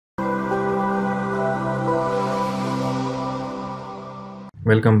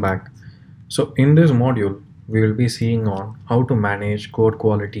Welcome back. So in this module, we will be seeing on how to manage code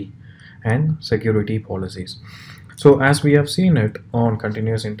quality and security policies. So as we have seen it on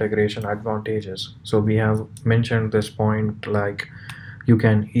continuous integration advantages, so we have mentioned this point like you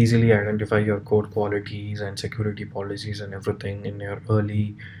can easily identify your code qualities and security policies and everything in your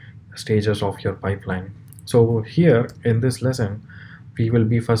early stages of your pipeline. So here in this lesson, we will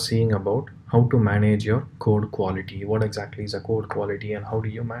be first seeing about how to manage your code quality. What exactly is a code quality and how do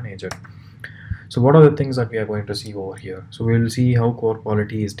you manage it? So what are the things that we are going to see over here? So we will see how code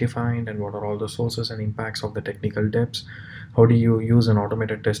quality is defined and what are all the sources and impacts of the technical depths. How do you use an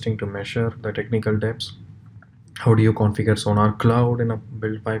automated testing to measure the technical depths? How do you configure SonarCloud in a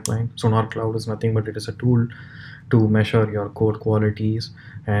build pipeline? SonarCloud is nothing but it is a tool to measure your code qualities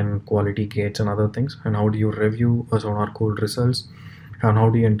and quality gates and other things. And how do you review a Sonar code results? And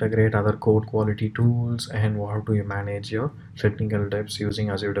how do you integrate other code quality tools, and how do you manage your technical depths using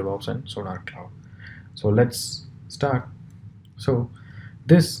Azure DevOps and SonarCloud? So let's start. So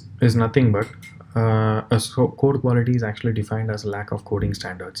this is nothing but code quality is actually defined as lack of coding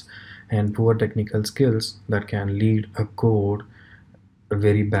standards and poor technical skills that can lead a code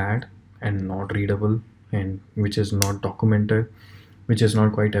very bad and not readable, and which is not documented, which is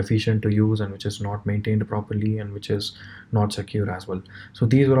not quite efficient to use, and which is not maintained properly, and which is not secure as well. So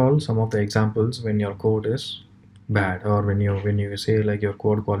these are all some of the examples when your code is bad, or when you say like your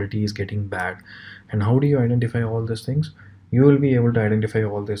code quality is getting bad. And how do you identify all these things? You will be able to identify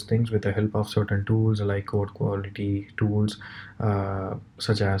all these things with the help of certain tools like code quality tools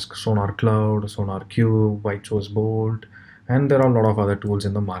such as SonarCloud, SonarCube, WhiteSource Bolt, and there are a lot of other tools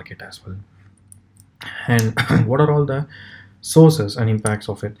in the market as well. And what are all the sources and impacts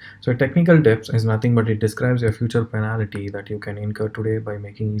of it? So technical depth is nothing but it describes your future penalty that you can incur today by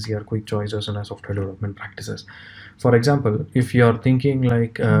making easier quick choices in a software development practices. For example, if you are thinking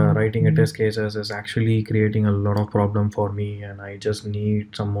like writing a test cases is actually creating a lot of problem for me and I just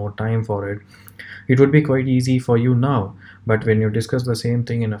need some more time for it, it would be quite easy for you now, but when you discuss the same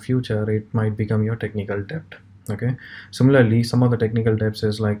thing in a future, it might become your technical debt. Okay, similarly, some of the technical depths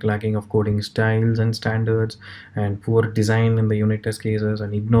is like lacking of coding styles and standards, and poor design in the unit test cases,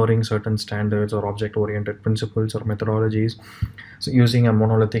 and ignoring certain standards or object-oriented principles or methodologies. So using a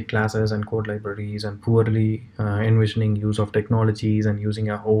monolithic classes and code libraries, and poorly envisioning use of technologies, and using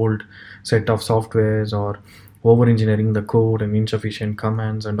a old set of softwares, or over engineering the code and insufficient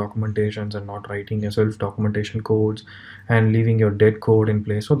commands and documentations, and not writing a self documentation codes and leaving your dead code in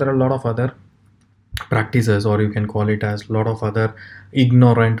place. So there are a lot of other practices, or you can call it as a lot of other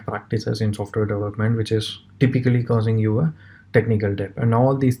ignorant practices in software development, which is typically causing you a technical debt. And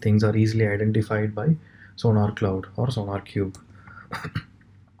all these things are easily identified by SonarCloud or SonarCube.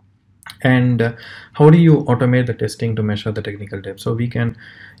 And how do you automate the testing to measure the technical depth? So we can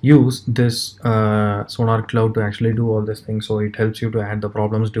use this SonarCloud to actually do all these things. So it helps you to add the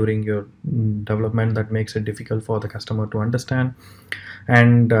problems during your development that makes it difficult for the customer to understand,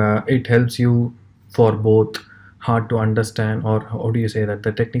 and it helps you for both hard to understand, or how do you say that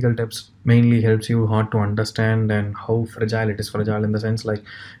the technical depths mainly helps you hard to understand, and how fragile it is. Fragile in the sense like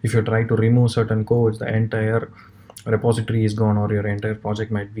if you try to remove certain codes, the entire repository is gone, or your entire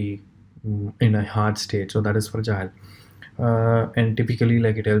project might be in a hard state. So that is fragile. And typically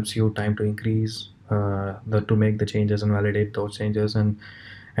like it helps you time to increase to make the changes and validate those changes, and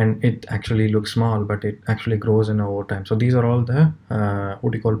it actually looks small but it actually grows in over time. So these are all the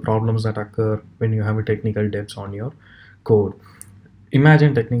what you call problems that occur when you have a technical depth on your code.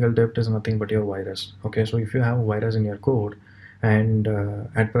 Imagine technical depth is nothing but your virus. Okay, so if you have a virus in your code, and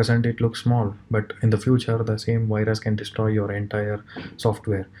at present it looks small, but in the future the same virus can destroy your entire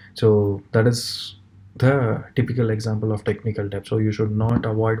software. So that is the typical example of technical debt. So you should not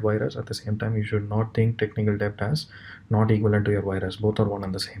avoid virus. At the same time, you should not think technical debt as not equivalent to your virus. Both are one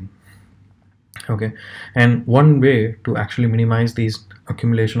and the same. Okay, and one way to actually minimize these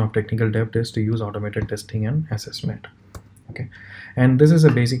accumulation of technical debt is to use automated testing and assessment. Okay, and this is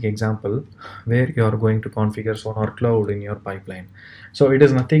a basic example where you are going to configure SonarCloud in your pipeline. So it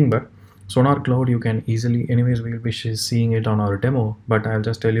is nothing but SonarCloud. You can easily, anyways we will be seeing it on our demo, but I'll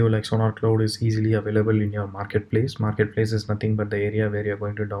just tell you like SonarCloud is easily available in your marketplace. Marketplace is nothing but the area where you're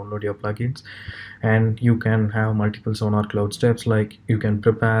going to download your plugins, and you can have multiple SonarCloud steps, like you can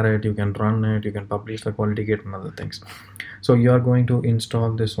prepare it, you can run it, you can publish the quality gate and other things. So you are going to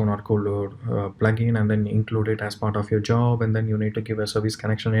install this SonarCloud plugin and then include it as part of your job, and then you need to give a service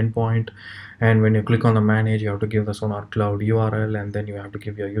connection endpoint, and when you click on the manage, you have to give the SonarCloud URL, and then you have to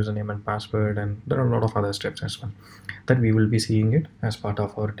give your username and password, and there are a lot of other steps as well that we will be seeing it as part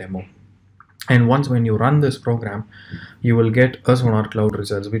of our demo. And once when you run this program, you will get a SonarCloud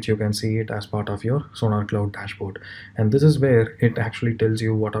results, which you can see it as part of your SonarCloud dashboard. And this is where it actually tells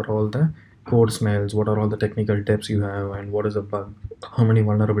you what are all the code smells, what are all the technical depths you have, and what is a bug, how many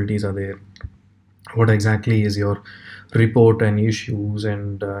vulnerabilities are there, what exactly is your report and issues,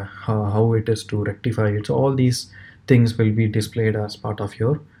 and how it is to rectify it. So all these things will be displayed as part of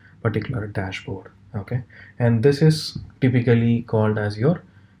your particular dashboard. Okay, and this is typically called as your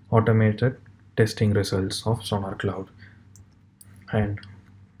automated testing results of SonarCloud. And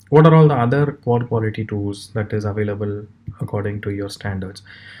what are all the other code quality tools that is available according to your standards?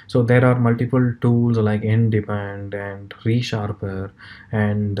 So there are multiple tools like NDepend and ReSharper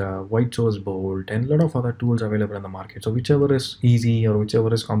and WhiteSource Bolt and a lot of other tools available in the market. So whichever is easy or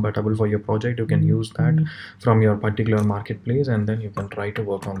whichever is compatible for your project, you can use that from your particular marketplace, and then you can try to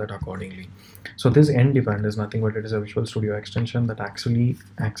work on that accordingly. So this NDepend is nothing but it is a Visual Studio extension that actually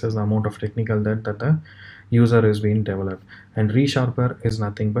accesses the amount of technical debt that the user is being developed. And ReSharper is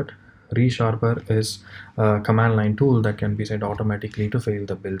nothing but ReSharper is a command line tool that can be set automatically to fail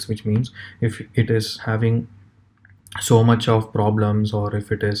the builds, which means if it is having so much of problems, or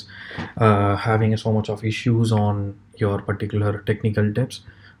if it is having so much of issues on your particular technical depths,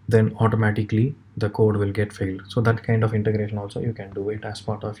 then automatically the code will get failed. So that kind of integration also you can do it as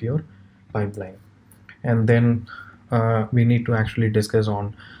part of your pipeline. And then we need to actually discuss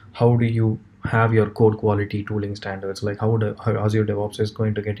on how do you have your code quality tooling standards, like how Azure DevOps is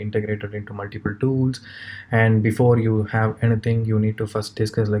going to get integrated into multiple tools. And before you have anything, you need to first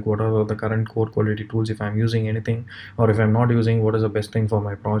discuss like what are the current code quality tools, if I'm using anything, or if I'm not using, what is the best thing for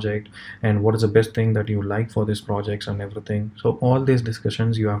my project, and what is the best thing that you like for this projects and everything. So all these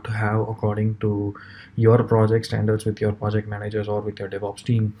discussions you have to have according to your project standards with your project managers or with your DevOps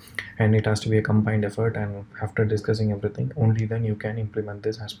team, and it has to be a combined effort. And after discussing everything, only then you can implement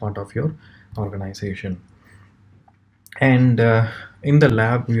this as part of your organization. And in the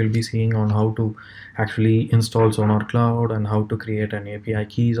lab we will be seeing on how to actually install SonarCloud and how to create an API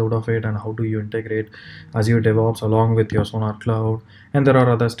keys out of it, and how do you integrate Azure DevOps along with your SonarCloud. And there are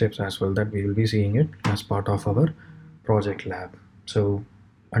other steps as well that we will be seeing it as part of our project lab. So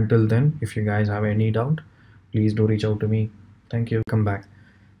until then, if you guys have any doubt, please do reach out to me. Thank you. Come back.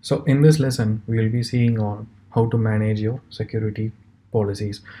 So in this lesson we will be seeing on how to manage your security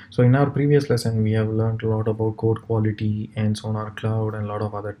policies. So in our previous lesson we have learned a lot about code quality and SonarCloud and a lot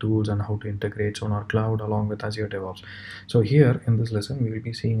of other tools, and how to integrate SonarCloud along with Azure DevOps. So here in this lesson we will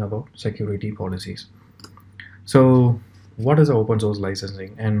be seeing about security policies. So what is open source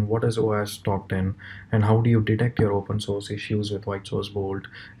licensing, and what is OWASP top 10, and how do you detect your open source issues with WhiteSource Bolt,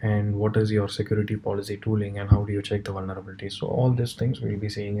 and what is your security policy tooling, and how do you check the vulnerabilities. So all these things we'll be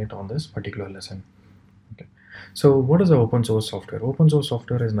seeing it on this particular lesson. Okay. So what is the open source software? Open source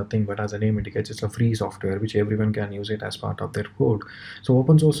software is nothing but, as the name indicates, it's a free software which everyone can use it as part of their code. So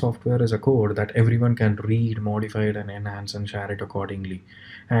open source software is a code that everyone can read, modify it, and enhance and share it accordingly.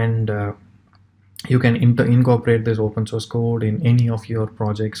 And you can incorporate this open source code in any of your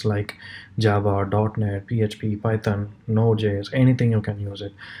projects like Java, .NET, PHP, Python, Node.js, anything you can use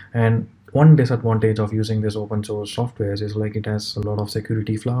it. And one disadvantage of using this open source software is like it has a lot of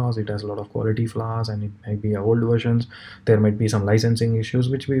security flaws, it has a lot of quality flaws, and it might be old versions. There might be some licensing issues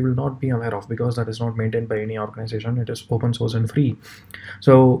which we will not be aware of because that is not maintained by any organization. It is open source and free.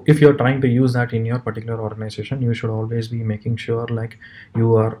 So if you're trying to use that in your particular organization, you should always be making sure like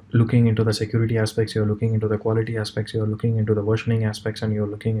you are looking into the security aspects, you're looking into the quality aspects, you're looking into the versioning aspects, and you're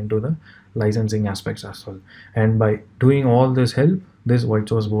looking into the licensing aspects as well. And by doing all this help, this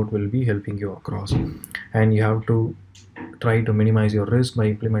WhiteSource board will be helping you across. And you have to try to minimize your risk by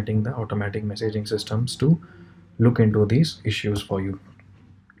implementing the automatic messaging systems to look into these issues for you.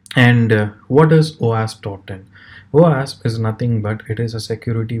 And what is OWASP top 10? OWASP is nothing but it is a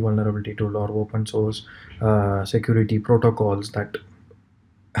security vulnerability tool or open source security protocols that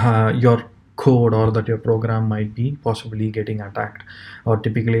your code or that your program might be possibly getting attacked, or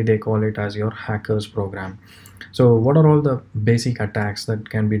typically they call it as your hackers program. So what are all the basic attacks that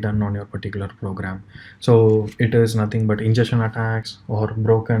can be done on your particular program? So it is nothing but ingestion attacks, or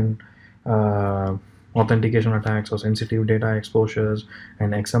broken authentication attacks, or sensitive data exposures,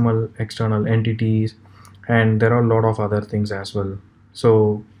 and XML external entities, and there are a lot of other things as well.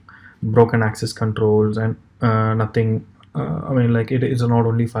 So broken access controls, and nothing I mean, like it is not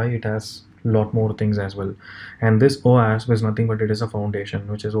only 5, it has a lot more things as well. And this OWASP is nothing but it is a foundation,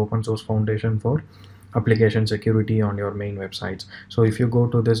 which is open source foundation for application security on your main websites. So if you go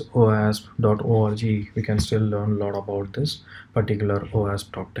to this OWASP.org, we can still learn a lot about this particular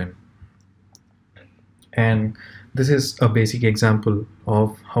OWASP top 10. And This is a basic example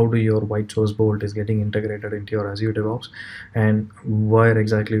of how do your WhiteSource Bolt is getting integrated into your Azure DevOps, and where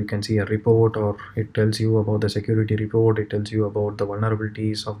exactly you can see a report, or it tells you about the security report, it tells you about the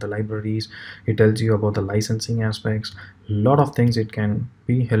vulnerabilities of the libraries, it tells you about the licensing aspects, a lot of things it can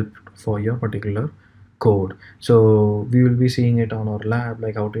be helped for your particular code. So we will be seeing it on our lab,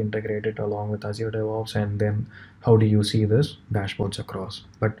 like how to integrate it along with Azure DevOps, and then how do you see this dashboards across.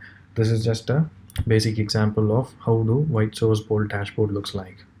 But this is just a basic example of how do WhiteSource Bolt dashboard looks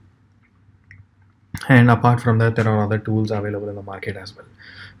like. And apart from that, there are other tools available in the market as well,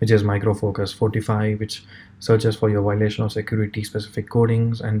 which is Micro Focus 45, which searches for your violation of security specific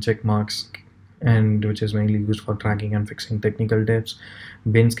codings and check marks, and which is mainly used for tracking and fixing technical debts.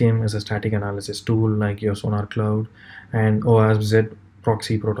 Binskim is a static analysis tool like your SonarCloud, and OWASP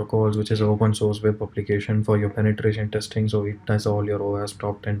proxy protocols, which is an open source web application for your penetration testing. So it does all your OWASP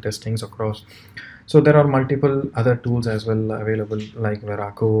top 10 testings across. So there are multiple other tools as well available, like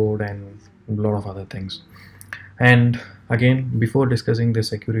Veracode and a lot of other things. And again, before discussing the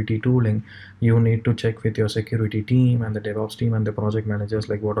security tooling, you need to check with your security team and the DevOps team and the project managers,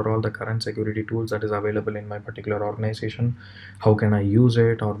 like what are all the current security tools that is available in my particular organization, how can I use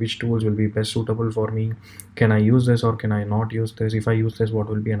it, or which tools will be best suitable for me, can I use this or can I not use this, if I use this what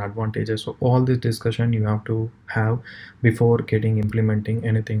will be an advantage. So all this discussion you have to have before getting implementing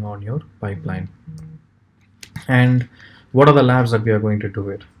anything on your pipeline. And what are the labs that we are going to do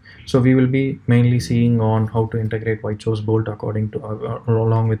it? So we will be mainly seeing on how to integrate WhiteSource Bolt according to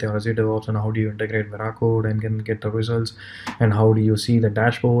along with your Azure DevOps, and how do you integrate Veracode and can get the results, and how do you see the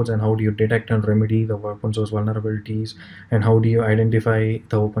dashboards, and how do you detect and remedy the open source vulnerabilities, and how do you identify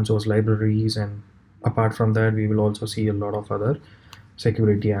the open source libraries. And apart from that, we will also see a lot of other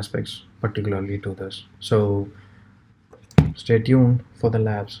security aspects particularly to this. So stay tuned for the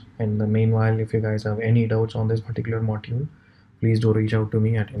labs. And the meanwhile, if you guys have any doubts on this particular module, please do reach out to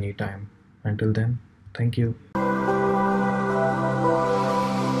me at any time. Until then, thank you.